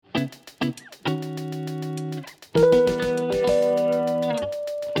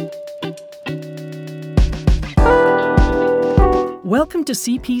Welcome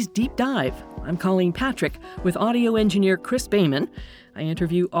to CP's Deep Dive. I'm Colleen Patrick with audio engineer Chris Bayman. I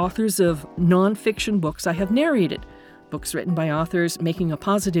interview authors of nonfiction books I have narrated, books written by authors making a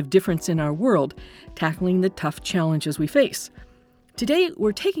positive difference in our world, tackling the tough challenges we face. Today,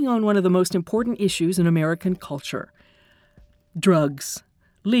 we're taking on one of the most important issues in American culture: drugs.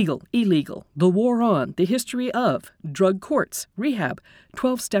 Legal, illegal, the war on, the history of, drug courts, rehab,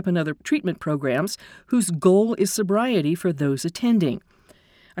 12-step and other treatment programs whose goal is sobriety for those attending.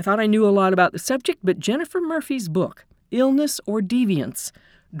 I thought I knew a lot about the subject, but Jennifer Murphy's book, Illness or Deviance,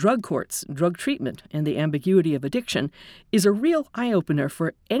 Drug Courts, Drug Treatment, and the Ambiguity of Addiction, is a real eye-opener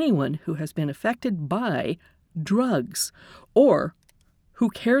for anyone who has been affected by drugs or who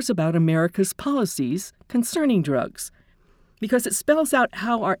cares about America's policies concerning drugs, because it spells out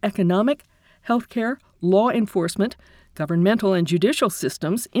how our economic, healthcare, law enforcement, governmental, and judicial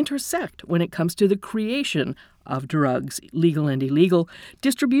systems intersect when it comes to the creation of drugs, legal and illegal,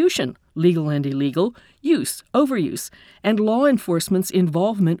 distribution, legal and illegal, use, overuse, and law enforcement's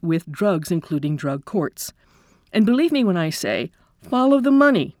involvement with drugs, including drug courts. And believe me when I say, follow the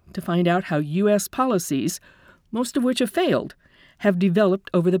money to find out how U.S. policies, most of which have failed, have developed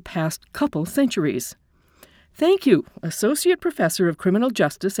over the past couple centuries. Thank you, Associate Professor of Criminal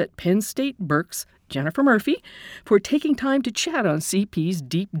Justice at Penn State Berks, Jennifer Murphy, for taking time to chat on CP's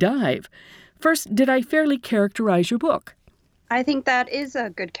Deep Dive. First, did I fairly characterize your book? I think that is a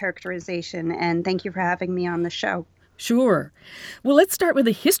good characterization, and thank you for having me on the show. Sure. Well, let's start with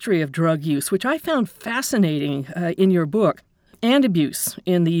the history of drug use, which I found fascinating in your book, and abuse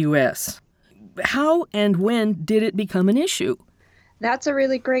in the U.S. How and when did it become an issue? That's a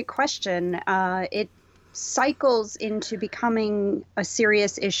really great question. It cycles into becoming a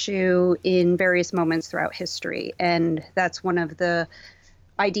serious issue in various moments throughout history. And that's one of the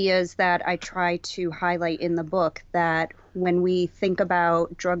ideas that I try to highlight in the book, that when we think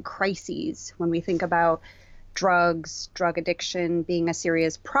about drug crises, when we think about drugs, drug addiction being a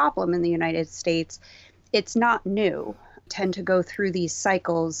serious problem in the United States, it's not new. We tend to go through these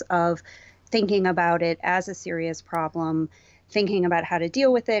cycles of thinking about it as a serious problem, thinking about how to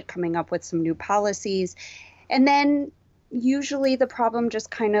deal with it, coming up with some new policies. And then usually the problem just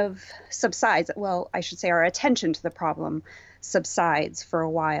kind of subsides. Well, I should say our attention to the problem subsides for a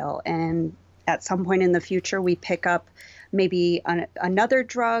while. And at some point in the future, we pick up maybe another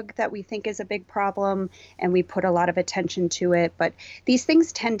drug that we think is a big problem, and we put a lot of attention to it. But these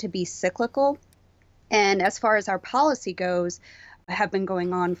things tend to be cyclical. And as far as our policy goes, have been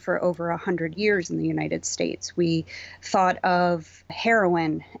going on for over 100 years in the United States. We thought of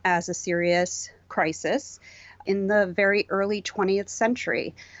heroin as a serious crisis in the very early 20th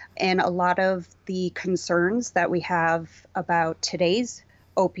century. And a lot of the concerns that we have about today's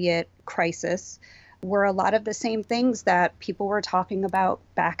opiate crisis were a lot of the same things that people were talking about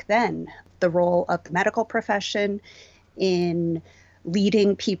back then. The role of the medical profession in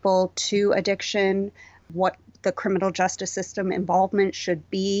leading people to addiction, what the criminal justice system involvement should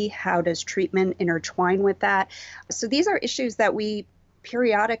be, how does treatment intertwine with that? So these are issues that we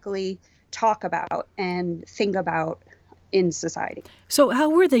periodically talk about and think about in society. So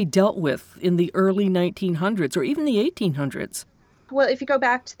how were they dealt with in the early 1900s or even the 1800s? Well, if you go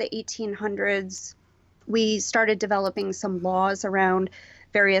back to the 1800s, we started developing some laws around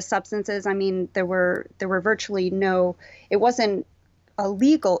various substances. I mean, there were virtually it wasn't a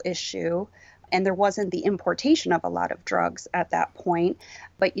legal issue, and there wasn't the importation of a lot of drugs at that point.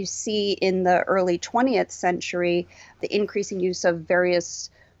 But you see in the early 20th century, the increasing use of various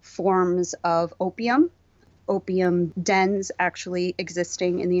forms of opium dens actually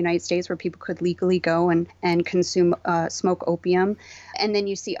existing in the United States where people could legally go and consume, smoke opium. And then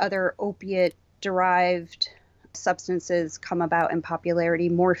you see other opiate-derived substances come about in popularity,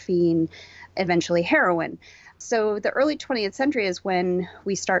 morphine, eventually heroin. So the early 20th century is when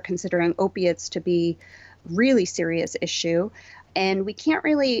we start considering opiates to be a really serious issue. And we can't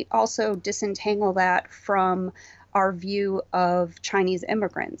really also disentangle that from our view of Chinese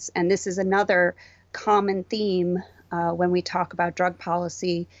immigrants. And this is another common theme when we talk about drug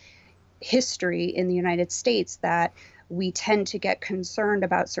policy history in the United States, that we tend to get concerned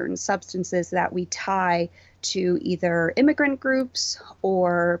about certain substances that we tie to either immigrant groups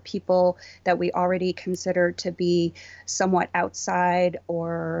or people that we already consider to be somewhat outside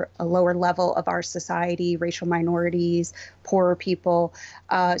or a lower level of our society, racial minorities, poorer people.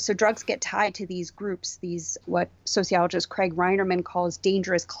 So drugs get tied to these groups, these what sociologist Craig Reinerman calls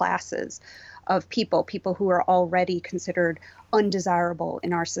dangerous classes of people who are already considered undesirable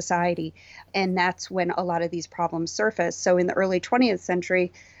in our society. And that's when a lot of these problems surface. So in the early 20th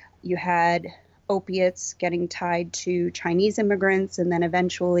century, you had opiates getting tied to Chinese immigrants and then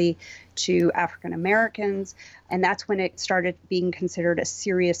eventually to African Americans. And that's when it started being considered a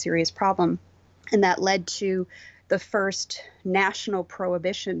serious, serious problem. And that led to the first national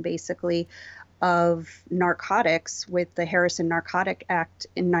prohibition, basically, of narcotics with the Harrison Narcotic Act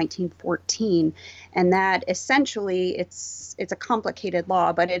in 1914. And that essentially, it's a complicated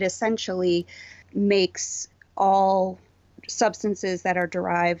law, but it essentially makes all substances that are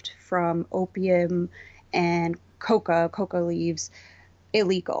derived from opium and coca leaves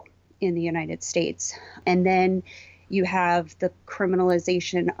illegal in the United States. And then you have the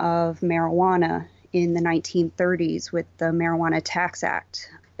criminalization of marijuana in the 1930s with the Marijuana Tax Act,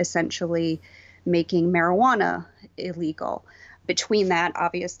 essentially making marijuana illegal. Between that,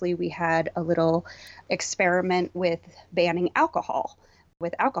 obviously, we had a little experiment with banning alcohol,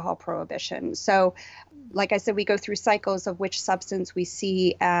 with alcohol prohibition. So, like I said, we go through cycles of which substance we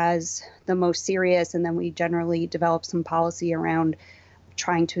see as the most serious, and then we generally develop some policy around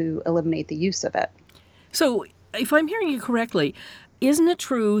trying to eliminate the use of it. So, if I'm hearing you correctly, isn't it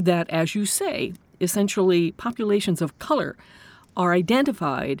true that, as you say, essentially populations of color are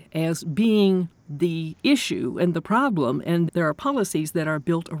identified as being the issue and the problem, and there are policies that are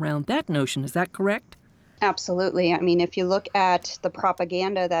built around that notion? Is that correct? Absolutely. I mean, if you look at the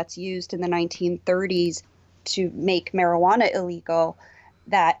propaganda that's used in the 1930s to make marijuana illegal,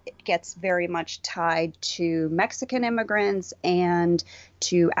 that gets very much tied to Mexican immigrants and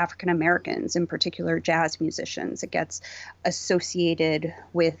to African Americans, in particular jazz musicians. It gets associated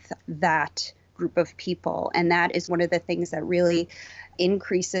with that group of people. And that is one of the things that really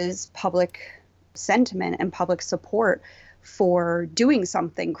increases public sentiment and public support for doing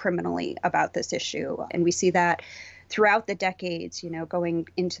something criminally about this issue. And we see that throughout the decades, going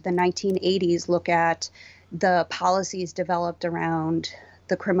into the 1980s, look at the policies developed around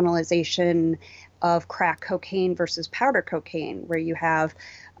the criminalization of crack cocaine versus powder cocaine, where you have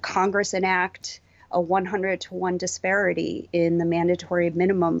Congress enact a 100-to-1 disparity in the mandatory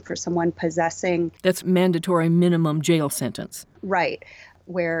minimum for someone possessing. That's mandatory minimum jail sentence. Right,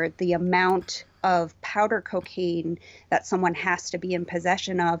 where the amount of powder cocaine that someone has to be in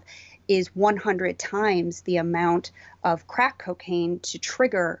possession of is 100 times the amount of crack cocaine to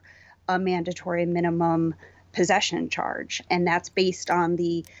trigger a mandatory minimum possession charge. And that's based on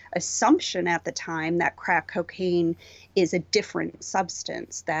the assumption at the time that crack cocaine is a different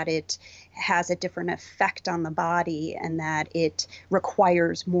substance, that it has a different effect on the body, and that it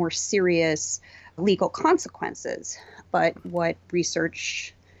requires more serious legal consequences. But what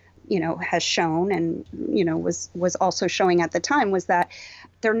research has shown and, was also showing at the time was that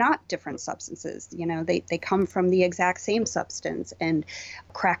they're not different substances. They come from the exact same substance, and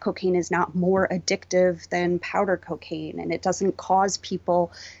crack cocaine is not more addictive than powder cocaine, and it doesn't cause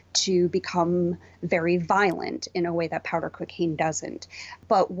people to become very violent in a way that powder cocaine doesn't.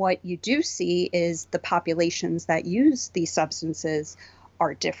 But what you do see is the populations that use these substances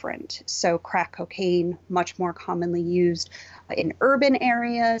are different. So crack cocaine, much more commonly used in urban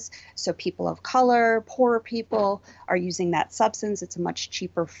areas. So people of color, poorer people are using that substance. It's a much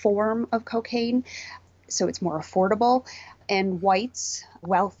cheaper form of cocaine, so it's more affordable. And whites,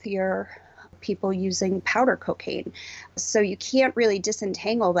 wealthier people using powder cocaine. So you can't really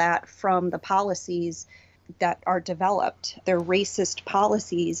disentangle that from the policies that are developed. They're racist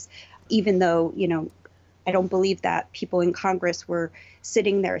policies, even though, I don't believe that people in Congress were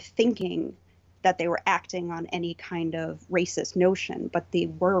sitting there thinking that they were acting on any kind of racist notion, but they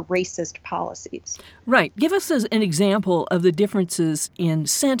were racist policies. Right. Give us an example of the differences in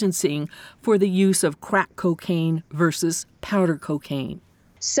sentencing for the use of crack cocaine versus powder cocaine.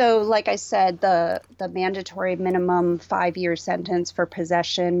 So, like I said, the mandatory minimum 5-year sentence for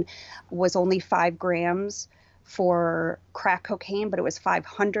possession was only 5 grams for crack cocaine, but it was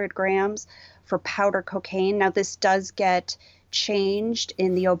 500 grams for powder cocaine. Now, this does get changed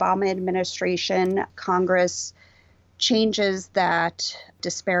in the Obama administration. Congress changes that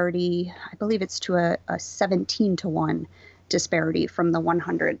disparity. I believe it's to a 17-to-1 disparity from the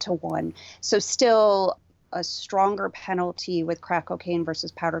 100-to-1. So still a stronger penalty with crack cocaine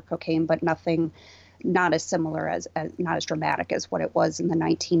versus powder cocaine, but not as similar as not as dramatic as what it was in the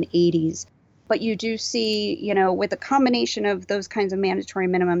 1980s. But you do see, with a combination of those kinds of mandatory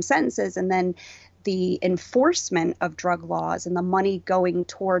minimum sentences and then the enforcement of drug laws and the money going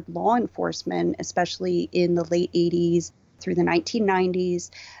toward law enforcement, especially in the late 80s through the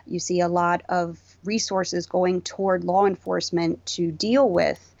 1990s, you see a lot of resources going toward law enforcement to deal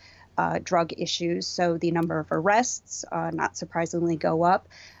with drug issues. So the number of arrests, not surprisingly, go up.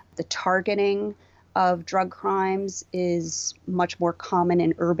 The targeting of drug crimes is much more common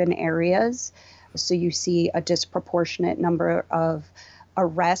in urban areas. So you see a disproportionate number of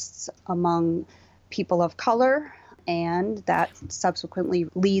arrests among people of color, and that subsequently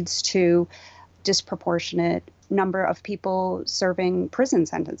leads to disproportionate number of people serving prison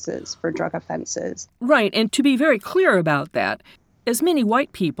sentences for drug offenses. Right, and to be very clear about that, as many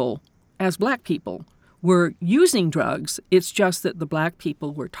white people as black people were using drugs, it's just that the black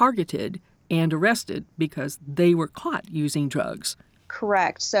people were targeted and arrested because they were caught using drugs.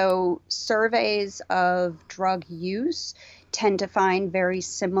 Correct. So surveys of drug use tend to find very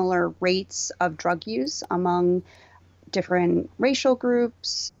similar rates of drug use among different racial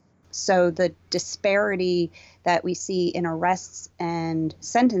groups. So the disparity that we see in arrests and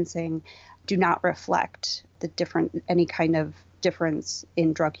sentencing do not reflect any kind of difference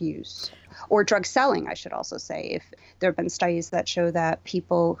in drug use or drug selling, I should also say. If there have been studies that show that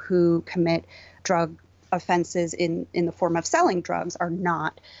people who commit drug offenses in the form of selling drugs are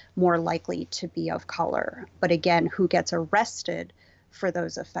not more likely to be of color. But again, who gets arrested for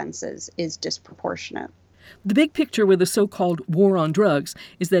those offenses is disproportionate. The big picture with the so-called war on drugs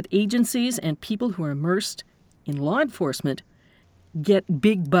is that agencies and people who are immersed in law enforcement get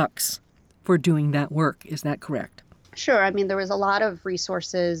big bucks for doing that work. Is that correct? Sure. I mean, there was a lot of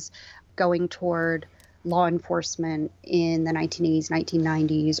resources going toward law enforcement in the 1980s,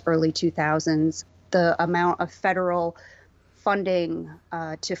 1990s, early 2000s. The amount of federal funding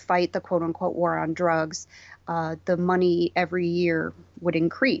to fight the quote unquote war on drugs, the money every year would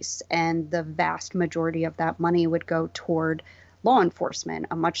increase, and the vast majority of that money would go toward law enforcement.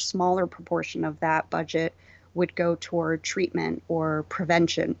 A much smaller proportion of that budget would go toward treatment or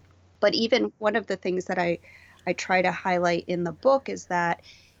prevention. But even one of the things that I try to highlight in the book is that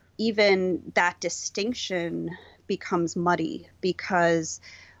even that distinction becomes muddy, because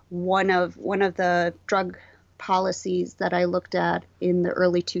one of the drug policies that I looked at in the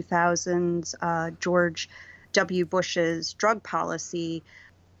early 2000s, George W. Bush's drug policy,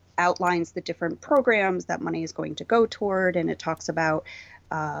 outlines the different programs that money is going to go toward, and it talks about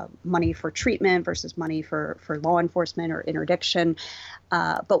money for treatment versus money for law enforcement or interdiction.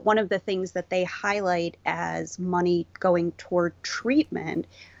 But one of the things that they highlight as money going toward treatment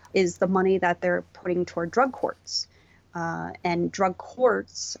is the money that they're putting toward drug courts. And drug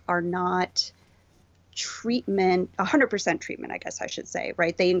courts are not treatment, 100% treatment, I guess I should say,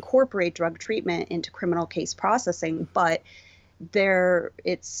 right? They incorporate drug treatment into criminal case processing, but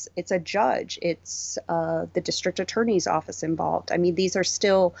it's a judge, it's the district attorney's office involved. I mean, these are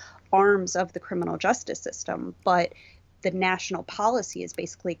still arms of the criminal justice system, but the national policy is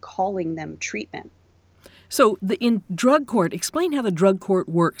basically calling them treatment. So in drug court, explain how the drug court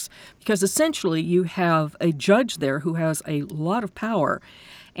works, because essentially you have a judge there who has a lot of power,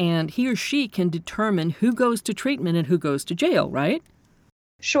 and he or she can determine who goes to treatment and who goes to jail, right?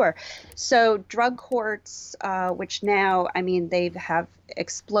 Sure. So drug courts, which now, I mean, they have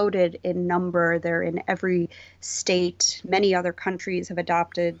exploded in number. They're in every state. Many other countries have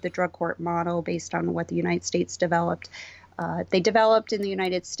adopted the drug court model based on what the United States developed. They developed in the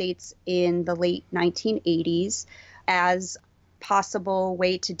United States in the late 1980s as possible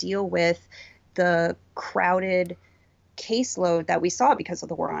way to deal with the crowded caseload that we saw because of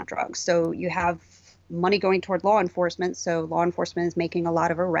the war on drugs. So you have money going toward law enforcement. So law enforcement is making a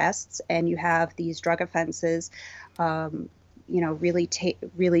lot of arrests, and you have these drug offenses, really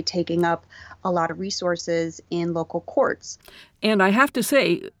taking up a lot of resources in local courts. And I have to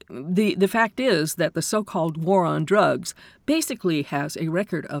say, the fact is that the so-called war on drugs basically has a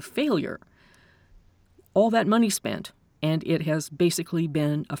record of failure. All that money spent, and it has basically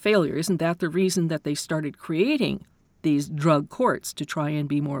been a failure. Isn't that the reason that they started creating these drug courts, to try and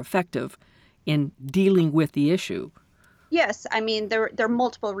be more effective in dealing with the issue? Yes, I mean, there are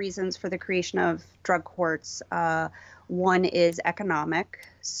multiple reasons for the creation of drug courts. One is economic.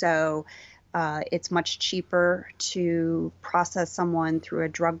 So it's much cheaper to process someone through a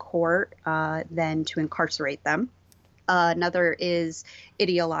drug court than to incarcerate them. Another is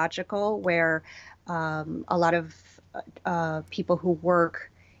ideological, where a lot of people who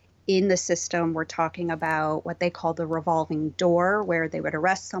work in the system were talking about what they call the revolving door, where they would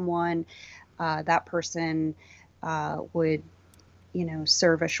arrest someone, that person would,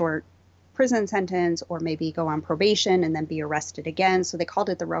 serve a short prison sentence or maybe go on probation and then be arrested again. So they called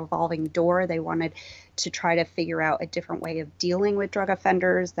it the revolving door. They wanted to try to figure out a different way of dealing with drug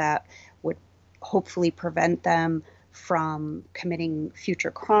offenders that would hopefully prevent them from committing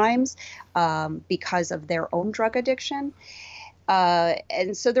future crimes because of their own drug addiction.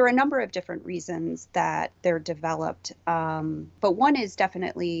 And so there are a number of different reasons that they're developed. But one is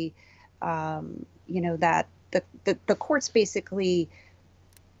definitely, that the courts basically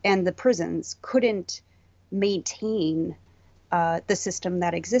and the prisons couldn't maintain the system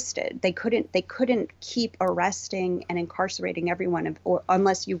that existed. They couldn't keep arresting and incarcerating everyone, or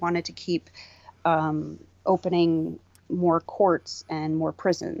unless you wanted to keep opening more courts and more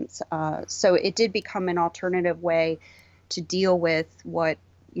prisons. So it did become an alternative way to deal with what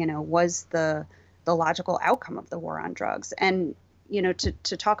was the logical outcome of the war on drugs. And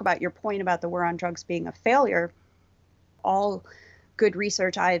to talk about your point about the war on drugs being a failure, all good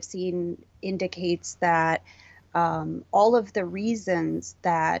research I have seen indicates that all of the reasons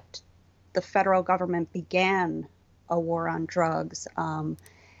that the federal government began a war on drugs,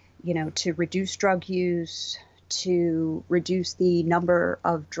 to reduce drug use, to reduce the number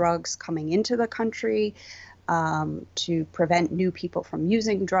of drugs coming into the country, to prevent new people from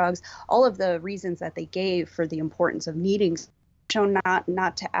using drugs, all of the reasons that they gave for the importance of needing shown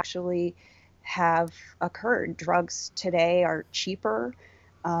not to actually have occurred. Drugs today are cheaper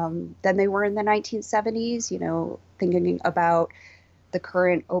than they were in the 1970s. Thinking about the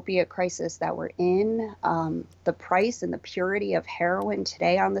current opiate crisis that we're in, the price and the purity of heroin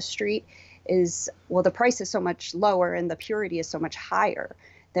today on the street the price is so much lower and the purity is so much higher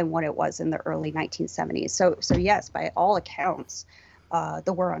than what it was in the early 1970s. So yes, by all accounts,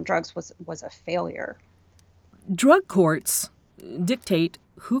 the war on drugs was a failure. Drug courts dictate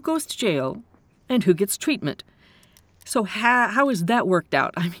who goes to jail and who gets treatment. So how is that worked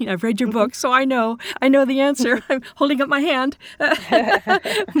out? I mean, I've read your book, so I know the answer. I'm holding up my hand. but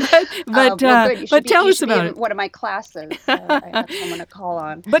tell us about it. One of my classes, I have someone to call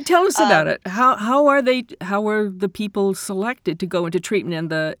on. But tell us about it. How are the people selected to go into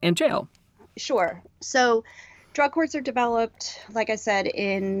treatment and jail? Sure. So drug courts are developed, like I said,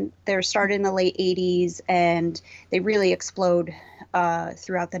 they're started in the late 80s, and they really explode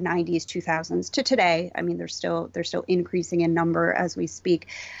throughout the 90s, 2000s to today. I mean, they're still increasing in number as we speak.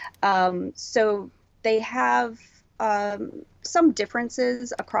 So they have some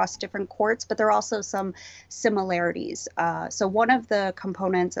differences across different courts, but there are also some similarities. So one of the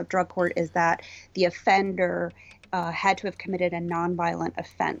components of drug court is that the offender had to have committed a nonviolent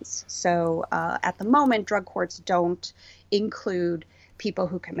offense. So at the moment, drug courts don't include people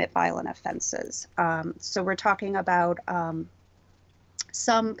who commit violent offenses. So we're talking about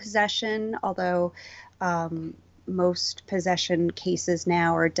some possession, although most possession cases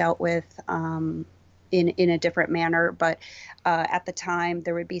now are dealt with in a different manner. But at the time,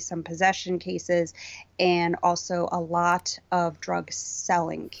 there would be some possession cases and also a lot of drug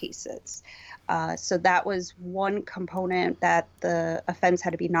selling cases. So that was one component, that the offense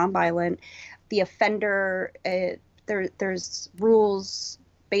had to be nonviolent. The offender, there's rules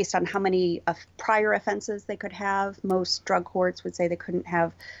based on how many prior offenses they could have. Most drug courts would say they couldn't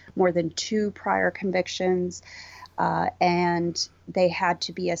have more than 2 prior convictions, and they had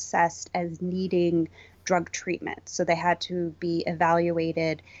to be assessed as needing drug treatment. So they had to be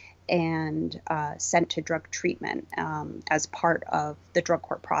evaluated and sent to drug treatment as part of the drug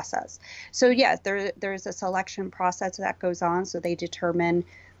court process. So yeah, there's a selection process that goes on. So they determine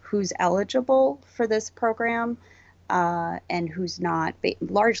who's eligible for this program and who's not,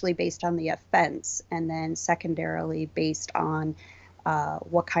 largely based on the offense, and then secondarily based on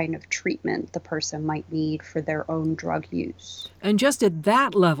what kind of treatment the person might need for their own drug use. And just at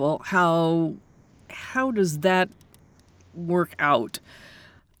that level, how does that work out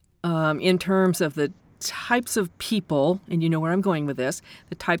in terms of the types of people, and you know where I'm going with this,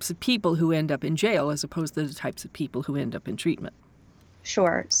 the types of people who end up in jail as opposed to the types of people who end up in treatment?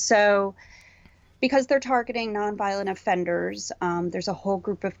 Sure. So because they're targeting nonviolent offenders, there's a whole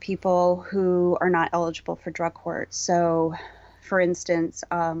group of people who are not eligible for drug court. So, for instance,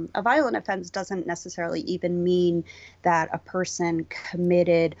 a violent offense doesn't necessarily even mean that a person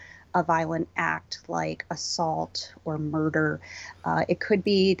committed a violent act like assault or murder. It could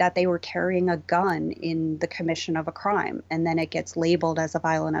be that they were carrying a gun in the commission of a crime, and then it gets labeled as a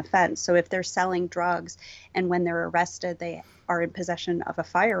violent offense. So if they're selling drugs and when they're arrested, they are in possession of a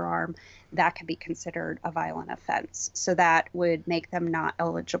firearm, that could be considered a violent offense. So that would make them not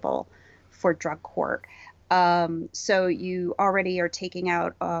eligible for drug court. So you already are taking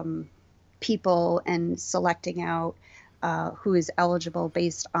out people and selecting out who is eligible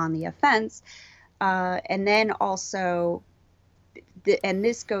based on the offense. And then also, and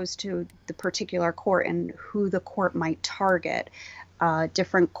this goes to the particular court and who the court might target.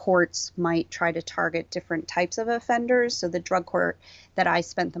 Different courts might try to target different types of offenders. So the drug court that I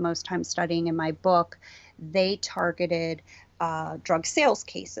spent the most time studying in my book, they targeted drug sales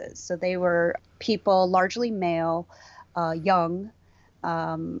cases. So they were people, largely male, young,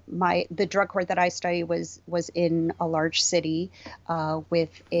 The drug court that I studied was in a large city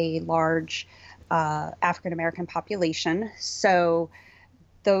with a large African American population. So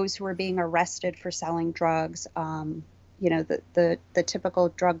those who were being arrested for selling drugs, the typical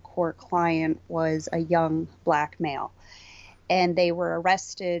drug court client was a young Black male, and they were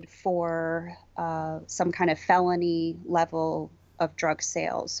arrested for some kind of felony level of drug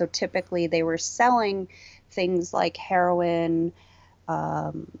sales. So typically they were selling things like heroin,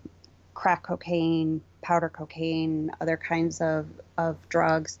 um, crack cocaine, powder cocaine, other kinds of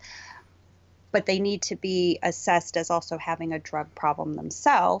drugs, but they need to be assessed as also having a drug problem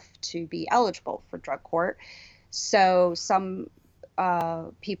themselves to be eligible for drug court. So some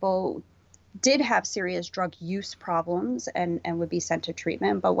people did have serious drug use problems and would be sent to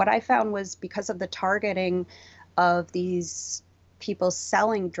treatment. But what I found was, because of the targeting of these people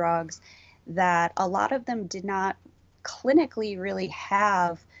selling drugs, that a lot of them did not clinically really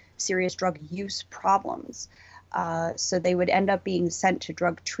have serious drug use problems. So they would end up being sent to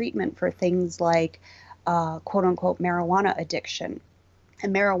drug treatment for things like quote unquote marijuana addiction.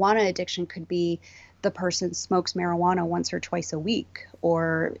 And marijuana addiction could be the person smokes marijuana once or twice a week,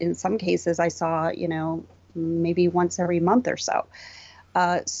 or in some cases I saw, maybe once every month or so.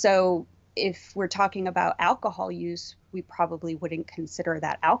 So if we're talking about alcohol use, we probably wouldn't consider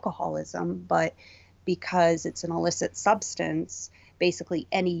that alcoholism, but because it's an illicit substance, basically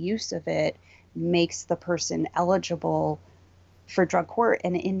any use of it makes the person eligible for drug court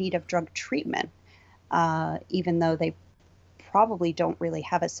and in need of drug treatment, even though they probably don't really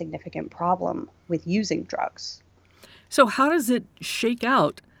have a significant problem with using drugs. So how does it shake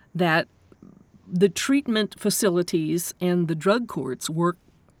out that the treatment facilities and the drug courts work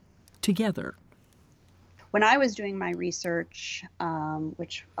together? When I was doing my research,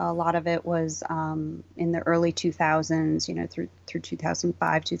 which a lot of it was in the early 2000s, through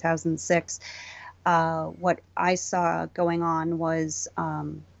 2005, 2006, what I saw going on was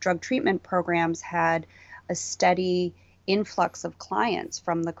drug treatment programs had a steady influx of clients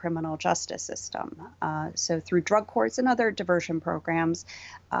from the criminal justice system. So through drug courts and other diversion programs,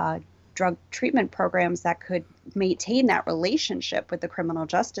 drug treatment programs that could maintain that relationship with the criminal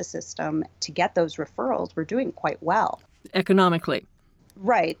justice system to get those referrals were doing quite well. Economically.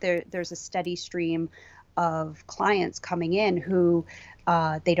 Right. There's a steady stream of clients coming in who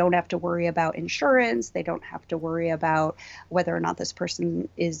they don't have to worry about insurance. They don't have to worry about whether or not this person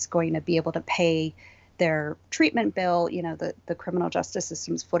is going to be able to pay their treatment bill. The criminal justice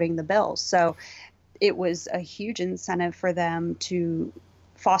system's footing the bill. So it was a huge incentive for them to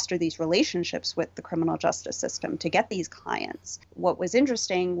foster these relationships with the criminal justice system to get these clients. What was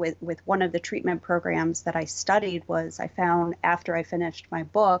interesting with one of the treatment programs that I studied was I found after I finished my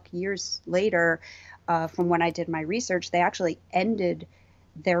book, years later, from when I did my research, they actually ended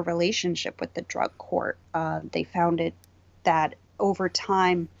their relationship with the drug court. They found it that over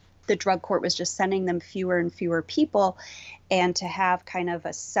time, the drug court was just sending them fewer and fewer people, and to have kind of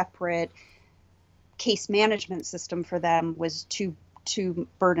a separate case management system for them was too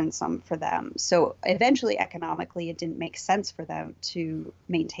burdensome for them. So eventually, economically, it didn't make sense for them to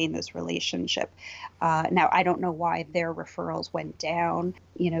maintain this relationship. Now, I don't know why their referrals went down.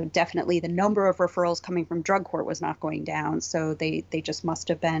 Definitely the number of referrals coming from drug court was not going down. So they just must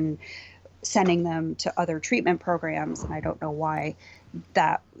have been sending them to other treatment programs. And I don't know why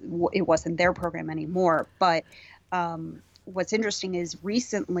it wasn't their program anymore. But what's interesting is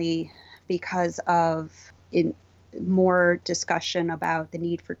recently, because of more discussion about the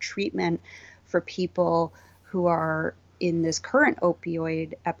need for treatment for people who are in this current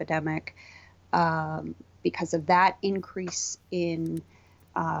opioid epidemic, because of that increase in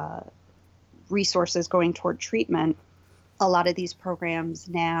resources going toward treatment, a lot of these programs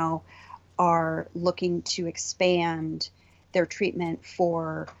now are looking to expand their treatment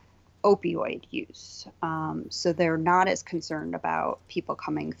for opioid use. So they're not as concerned about people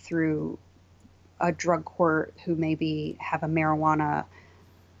coming through a drug court who maybe have a marijuana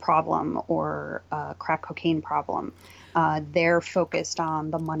problem or a crack cocaine problem. They're focused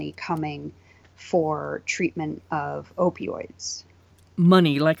on the money coming for treatment of opioids.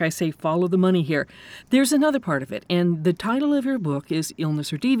 Money, like I say, follow the money here. There's another part of it, and the title of your book is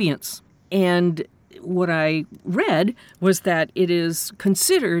Illness or Deviance. And what I read was that it is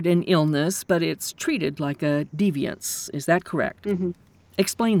considered an illness, but it's treated like a deviance. Is that correct? Mm-hmm.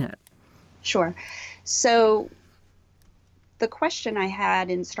 Explain that. Sure. So the question I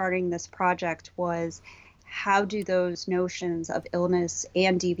had in starting this project was, how do those notions of illness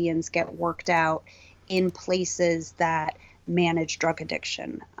and deviance get worked out in places that manage drug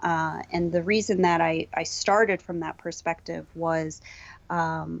addiction. And the reason that I started from that perspective was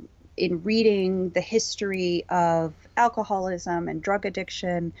in reading the history of alcoholism and drug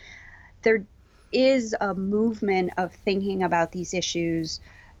addiction, there is a movement of thinking about these issues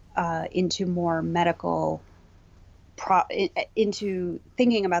into more medical into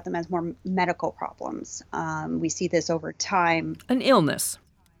thinking about them as more medical problems. We see this over time. An illness.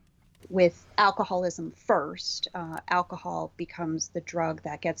 With alcoholism first, alcohol becomes the drug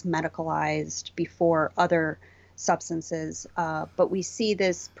that gets medicalized before other substances. But we see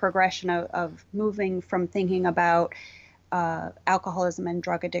this progression of moving from thinking about alcoholism and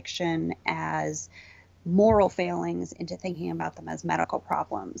drug addiction as moral failings into thinking about them as medical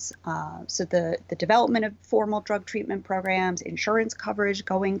problems. So the development of formal drug treatment programs, insurance coverage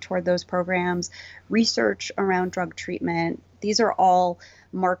going toward those programs, research around drug treatment, these are all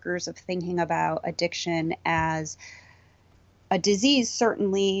markers of thinking about addiction as a disease,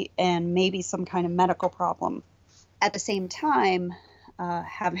 certainly, and maybe some kind of medical problem. At the same time,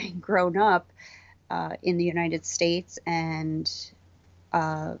 having grown up in the United States and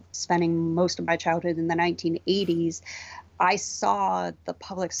spending most of my childhood in the 1980s, I saw the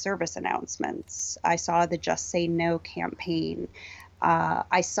public service announcements. I saw the Just Say No campaign.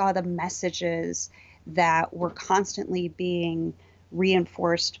 I saw the messages that were constantly being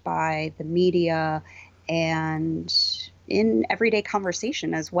reinforced by the media and in everyday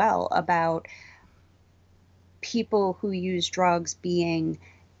conversation as well about people who use drugs being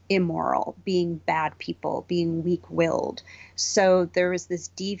immoral, being bad people, being weak-willed. So there was this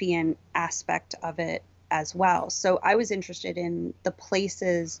deviant aspect of it as well. So I was interested in the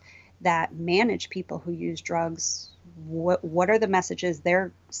places that manage people who use drugs. What are the messages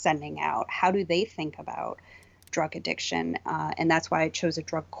they're sending out? How do they think about drug addiction? And that's why I chose a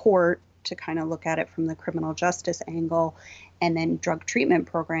drug court to kind of look at it from the criminal justice angle, and then drug treatment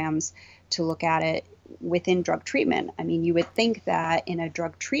programs to look at it within drug treatment. I mean, you would think that in a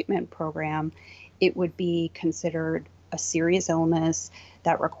drug treatment program, it would be considered a serious illness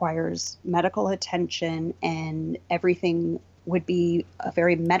that requires medical attention, and everything would be a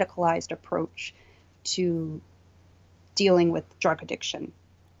very medicalized approach to dealing with drug addiction.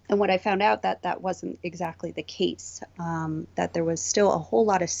 And what I found out that wasn't exactly the case, that there was still a whole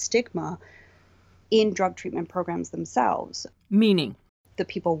lot of stigma in drug treatment programs themselves. Meaning? The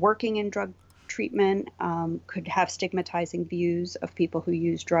people working in drug treatment could have stigmatizing views of people who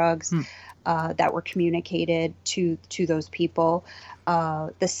use drugs that were communicated to those people.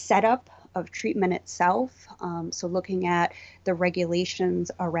 The setup of treatment itself, so looking at the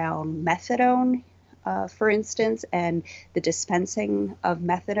regulations around methadone, for instance, and the dispensing of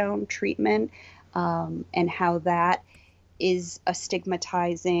methadone treatment, and how that is a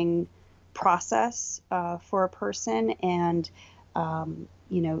stigmatizing process for a person. And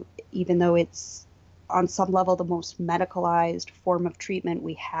even though it's on some level the most medicalized form of treatment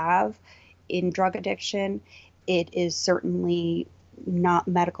we have in drug addiction, it is certainly not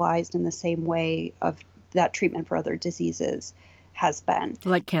medicalized in the same way of that treatment for other diseases has been.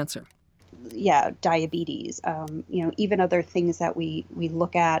 Like cancer. Yeah, diabetes, even other things that we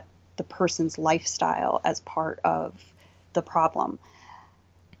look at the person's lifestyle as part of the problem.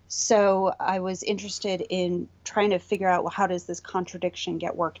 So I was interested in trying to figure out, well, how does this contradiction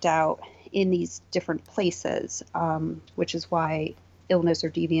get worked out in these different places, which is why Illness or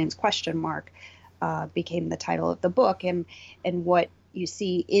Deviance ? Became the title of the book. And what you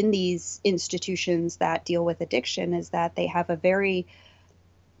see in these institutions that deal with addiction is that they have a very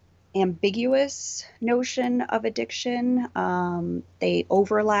ambiguous notion of addiction. They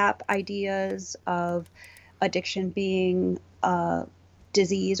overlap ideas of addiction being a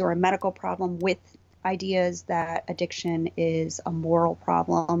disease or a medical problem with ideas that addiction is a moral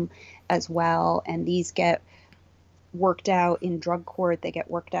problem as well. And these get worked out in drug court, they get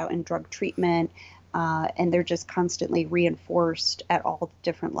worked out in drug treatment, and they're just constantly reinforced at all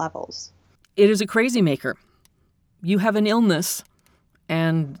different levels. It is a crazy maker. You have an illness,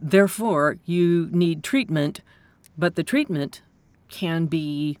 and therefore you need treatment, but the treatment can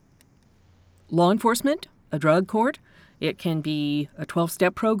be law enforcement, a drug court, it can be a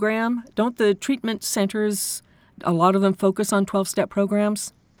 12-step program. Don't the treatment centers, a lot of them focus on 12-step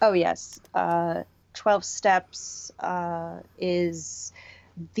programs? Oh, yes. 12 steps is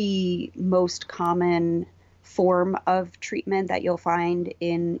the most common form of treatment that you'll find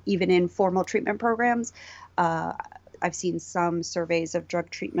even in formal treatment programs. I've seen some surveys of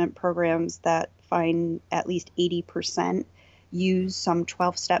drug treatment programs that find at least 80% use some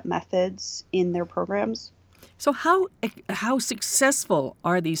 12-step methods in their programs. So how successful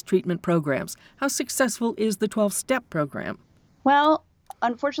are these treatment programs? How successful is the 12-step program? Well,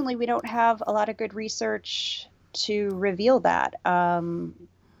 unfortunately, we don't have a lot of good research to reveal that.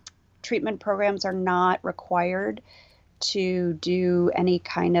 Treatment programs are not required to do any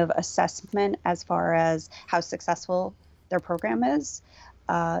kind of assessment as far as how successful their program is.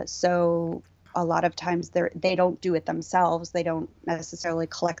 So a lot of times they don't do it themselves. They don't necessarily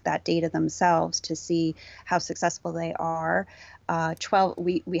collect that data themselves to see how successful they are. 12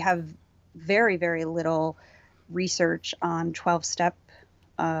 we have very, very little research on 12-step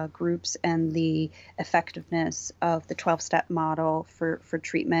groups and the effectiveness of the 12-step model for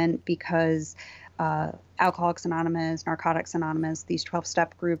treatment because Alcoholics Anonymous, Narcotics Anonymous, these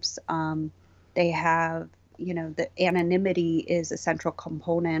 12-step groups, they have, the anonymity is a central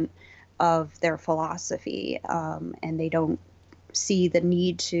component of their philosophy, and they don't see the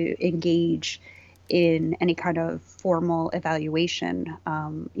need to engage in any kind of formal evaluation.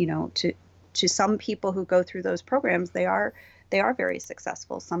 To some people who go through those programs, they are very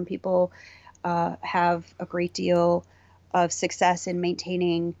successful. Some people have a great deal of success in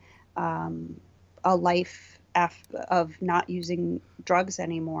maintaining a life of not using drugs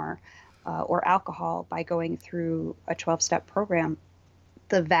anymore or alcohol by going through a 12-step program.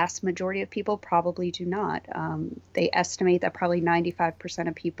 The vast majority of people probably do not. They estimate that probably 95%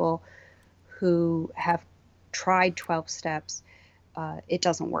 of people who have tried 12 steps, it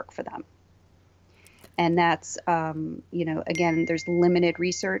doesn't work for them. And that's, again, there's limited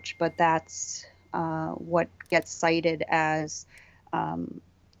research, but that's what gets cited as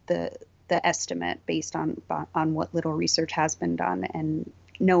the estimate based on what little research has been done and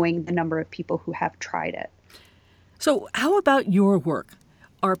knowing the number of people who have tried it. So how about your work?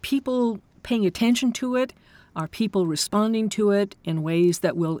 Are people paying attention to it? Are people responding to it in ways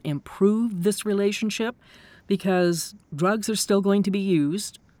that will improve this relationship? Because drugs are still going to be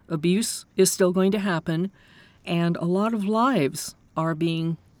used, abuse is still going to happen, and a lot of lives are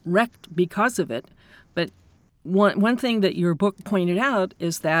being wrecked because of it. But one thing that your book pointed out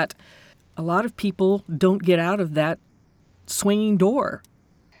is that a lot of people don't get out of that swinging door.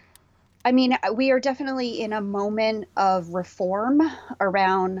 I mean, we are definitely in a moment of reform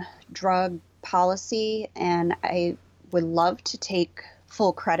around drug policy, and I would love to take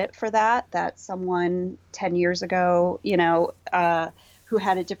full credit for that. That someone 10 years ago, who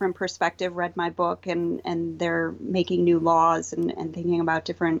had a different perspective read my book and they're making new laws and thinking about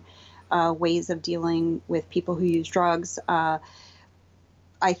different ways of dealing with people who use drugs.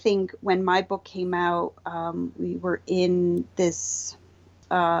 I think when my book came out, we were in this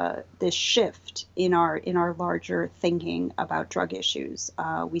shift in our larger thinking about drug issues.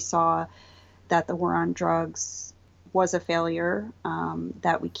 We saw that the war on drugs was a failure,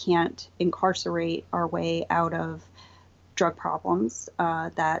 that we can't incarcerate our way out of drug problems,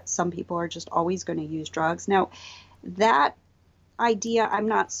 that some people are just always going to use drugs. Now, that idea, I'm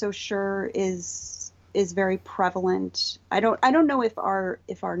not so sure is very prevalent. I don't know if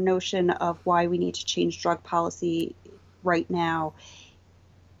our notion of why we need to change drug policy right now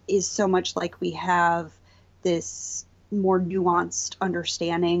is so much like we have this more nuanced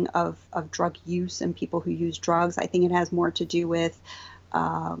understanding of drug use and people who use drugs. I think it has more to do with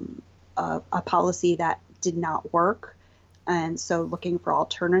a policy that did not work. And so looking for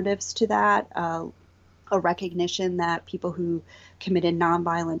alternatives to that, a recognition that people who committed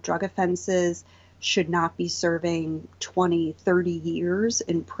nonviolent drug offenses should not be serving 20, 30 years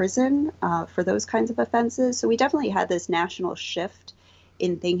in prison for those kinds of offenses. So we definitely had this national shift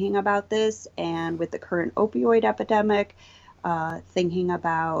in thinking about this, and with the current opioid epidemic, thinking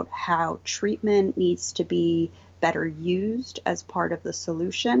about how treatment needs to be better used as part of the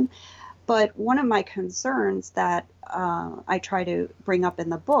solution. But one of my concerns that I try to bring up in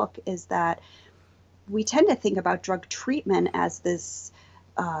the book is that we tend to think about drug treatment as this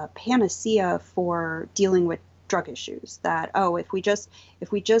panacea for dealing with drug issues. That, if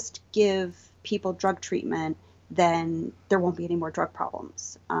we just give people drug treatment, then there won't be any more drug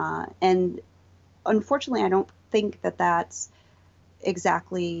problems. And unfortunately, I don't think that that's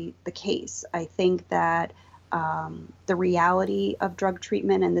exactly the case. I think that the reality of drug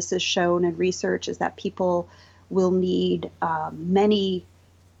treatment, and this is shown in research, is that people will need many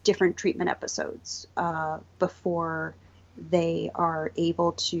different treatment episodes before they are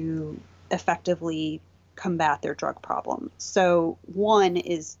able to effectively combat their drug problem. So one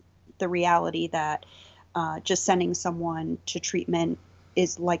is the reality that just sending someone to treatment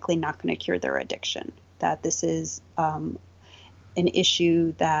is likely not going to cure their addiction, that this is an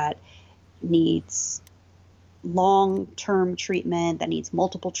issue that needs long-term treatment, that needs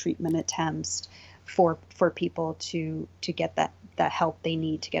multiple treatment attempts. for people to get the help they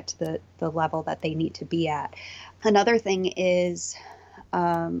need to get to the level that they need to be at. Another thing is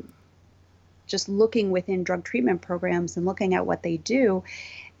just looking within drug treatment programs and looking at what they do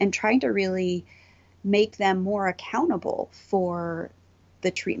and trying to really make them more accountable for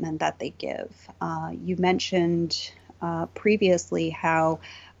the treatment that they give. You mentioned previously how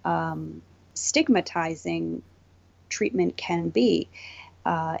stigmatizing treatment can be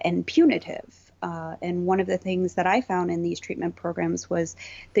and punitive. And one of the things that I found in these treatment programs was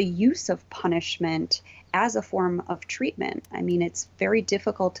the use of punishment as a form of treatment. I mean, it's very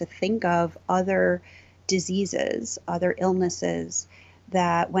difficult to think of other diseases, other illnesses,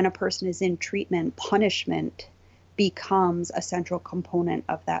 that when a person is in treatment, punishment becomes a central component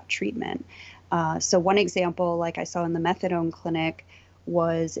of that treatment. So one example, like I saw in the methadone clinic,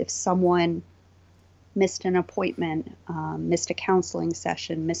 was if someone missed an appointment, missed a counseling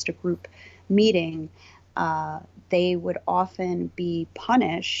session, missed a group meeting, they would often be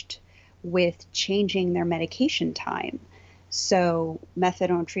punished with changing their medication time. So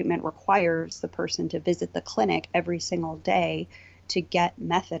methadone treatment requires the person to visit the clinic every single day to get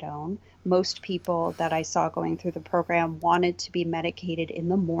methadone. Most people that I saw going through the program wanted to be medicated in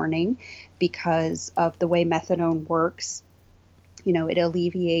the morning because of the way methadone works. You know, it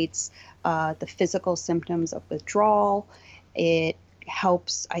alleviates the physical symptoms of withdrawal. It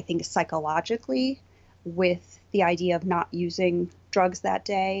helps, I think, psychologically with the idea of not using drugs that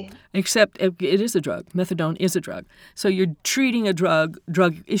day. Except it is a drug. Methadone is a drug. So you're treating a drug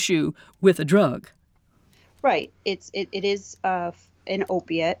issue with a drug. Right. It is an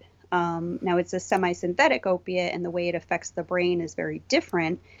opiate. Now, it's a semi-synthetic opiate, and the way it affects the brain is very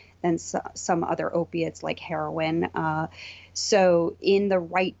different than some other opiates like heroin. So in the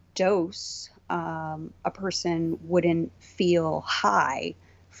right dose, a person wouldn't feel high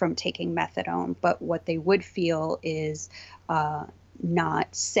from taking methadone, but what they would feel is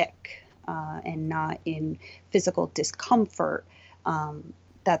not sick and not in physical discomfort.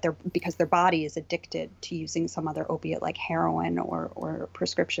 Because their body is addicted to using some other opiate like heroin or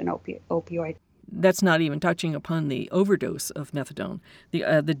prescription opioid. That's not even touching upon the overdose of methadone,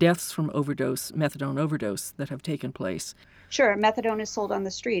 the deaths from methadone overdose that have taken place. Sure, methadone is sold on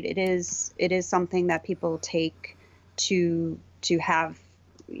the street. It is something that people take to have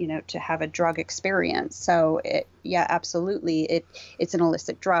to have a drug experience. So absolutely, it's an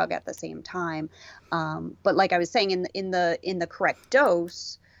illicit drug at the same time. But like I was saying, in the correct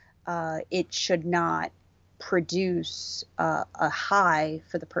dose, it should not produce a high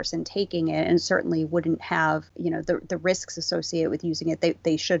for the person taking it, and certainly wouldn't have the risks associated with using it.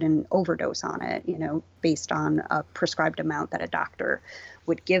 They shouldn't overdose on it, based on a prescribed amount that a doctor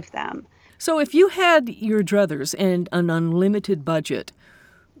would give them. So if you had your druthers and an unlimited budget,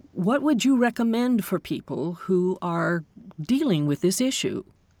 what would you recommend for people who are dealing with this issue?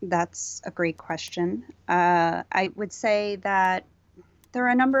 That's a great question. I would say that there are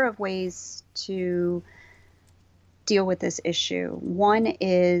a number of ways to deal with this issue. One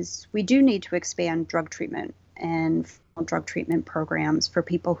is we do need to expand drug treatment and drug treatment programs for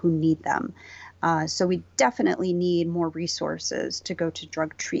people who need them. So we definitely need more resources to go to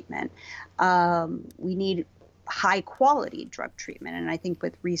drug treatment. We need high quality drug treatment. And I think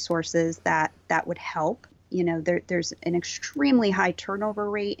with resources that would help. There's an extremely high turnover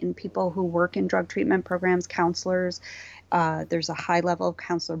rate in people who work in drug treatment programs, counselors. There's a high level of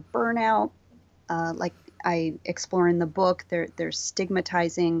counselor burnout. Like I explore in the book, there's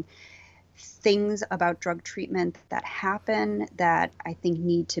stigmatizing things about drug treatment that happen that I think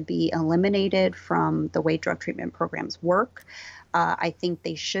need to be eliminated from the way drug treatment programs work. I think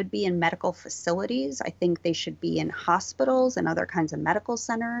they should be in medical facilities. I think they should be in hospitals and other kinds of medical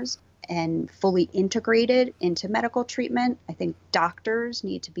centers and fully integrated into medical treatment. I think doctors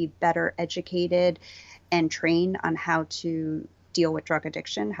need to be better educated and trained on how to deal with drug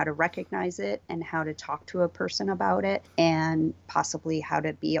addiction, how to recognize it, and how to talk to a person about it, and possibly how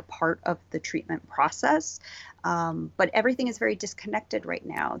to be a part of the treatment process. But everything is very disconnected right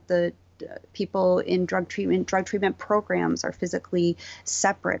now. The people in drug treatment programs are physically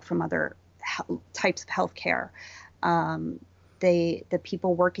separate from other types of healthcare. The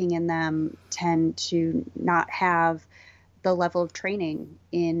people working in them tend to not have the level of training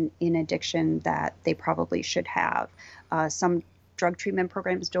in addiction that they probably should have. Some drug treatment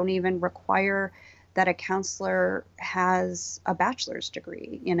programs don't even require that a counselor has a bachelor's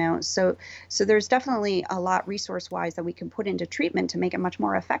degree, so there's definitely a lot resource wise that we can put into treatment to make it much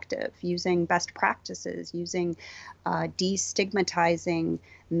more effective, using best practices, using destigmatizing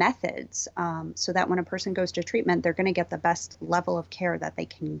methods, so that when a person goes to treatment, they're going to get the best level of care that they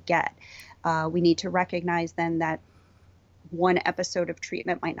can get. We need to recognize then that one episode of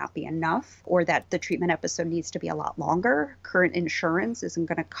treatment might not be enough, or that the treatment episode needs to be a lot longer. Current insurance isn't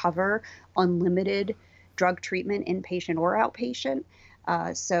going to cover unlimited drug treatment, inpatient or outpatient.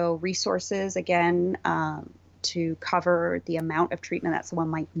 So resources, again, to cover the amount of treatment that someone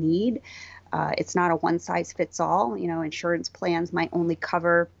might need. It's not a one size fits all. Insurance plans might only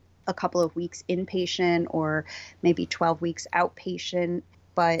cover a couple of weeks inpatient or maybe 12 weeks outpatient,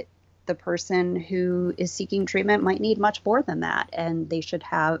 but the person who is seeking treatment might need much more than that, and they should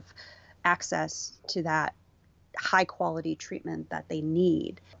have access to that high quality treatment that they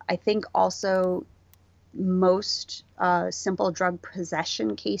need. I think also most simple drug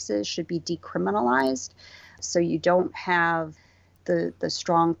possession cases should be decriminalized, so you don't have the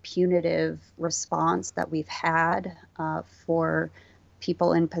strong punitive response that we've had for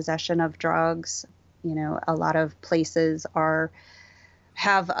people in possession of drugs. A lot of places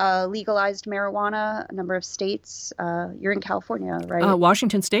have legalized marijuana. A number of states. You're in California, right?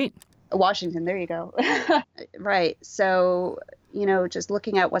 Washington State. Washington, there you go. Right. So, just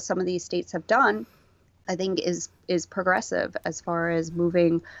looking at what some of these states have done, I think is progressive as far as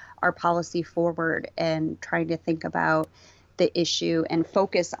moving our policy forward and trying to think about the issue and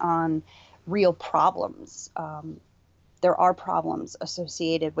focus on real problems. There are problems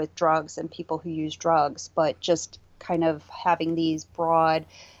associated with drugs and people who use drugs, but just kind of having these broad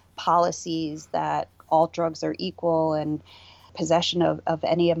policies that all drugs are equal and possession of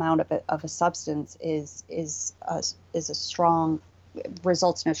any amount of a substance is a strong,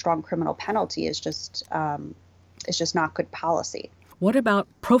 results in a strong criminal penalty is just not good policy. What about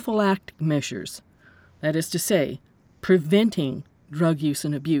prophylactic measures? That is to say, preventing drug use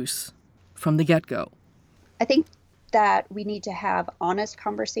and abuse from the get-go. I think that we need to have honest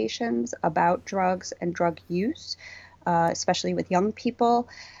conversations about drugs and drug use, especially with young people.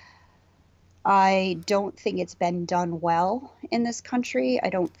 I don't think it's been done well in this country. I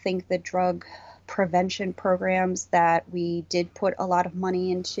don't think the drug prevention programs that we did put a lot of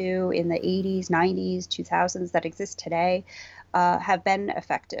money into in the 80s, 90s, 2000s that exist today have been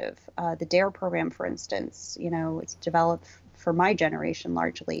effective. The DARE program, for instance, it's developed for my generation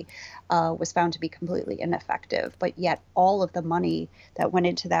largely, was found to be completely ineffective. But yet all of the money that went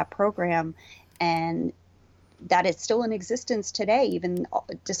into that program, and that is still in existence today, even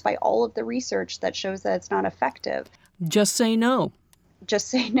despite all of the research that shows that it's not effective. Just say no. Just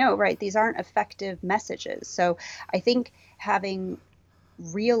say no, right? These aren't effective messages. So I think having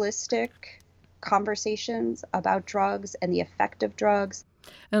realistic conversations about drugs and the effect of drugs.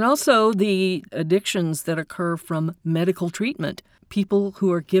 And also the addictions that occur from medical treatment. People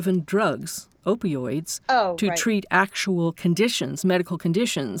who are given drugs, opioids, to right. treat actual conditions, medical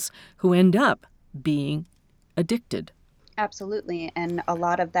conditions, who end up being addicted. Absolutely. And a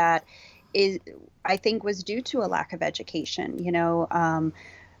lot of that I think was due to a lack of education.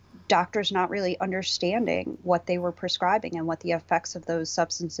 Doctors not really understanding what they were prescribing and what the effects of those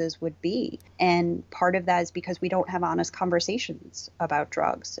substances would be. And part of that is because we don't have honest conversations about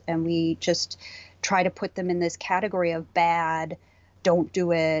drugs, and we just try to put them in this category of bad, don't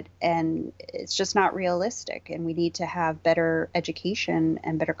do it, and it's just not realistic. And we need to have better education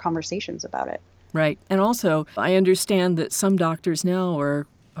and better conversations about it. Right. And also, I understand that some doctors now are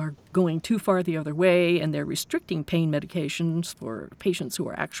going too far the other way, and they're restricting pain medications for patients who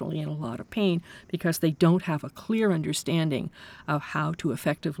are actually in a lot of pain because they don't have a clear understanding of how to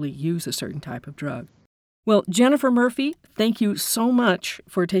effectively use a certain type of drug. Well, Jennifer Murphy, thank you so much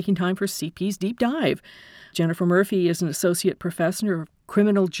for taking time for CP's Deep Dive. Jennifer Murphy is an associate professor of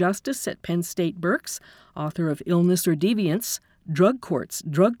criminal justice at Penn State Berks, author of Illness or Deviance, Drug Courts,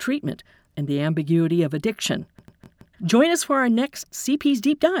 Drug Treatment, and the Ambiguity of Addiction. Join us for our next CP's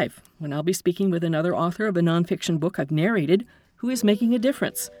Deep Dive, when I'll be speaking with another author of a nonfiction book I've narrated who is making a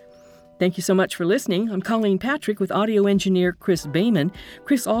difference. Thank you so much for listening. I'm Colleen Patrick with audio engineer Chris Bayman.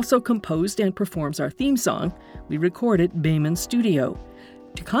 Chris also composed and performs our theme song. We record at Bayman Studio.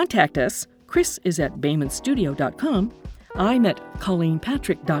 To contact us, Chris is at baymanstudio.com. I'm at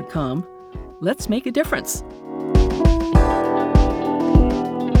colleenpatrick.com. Let's make a difference.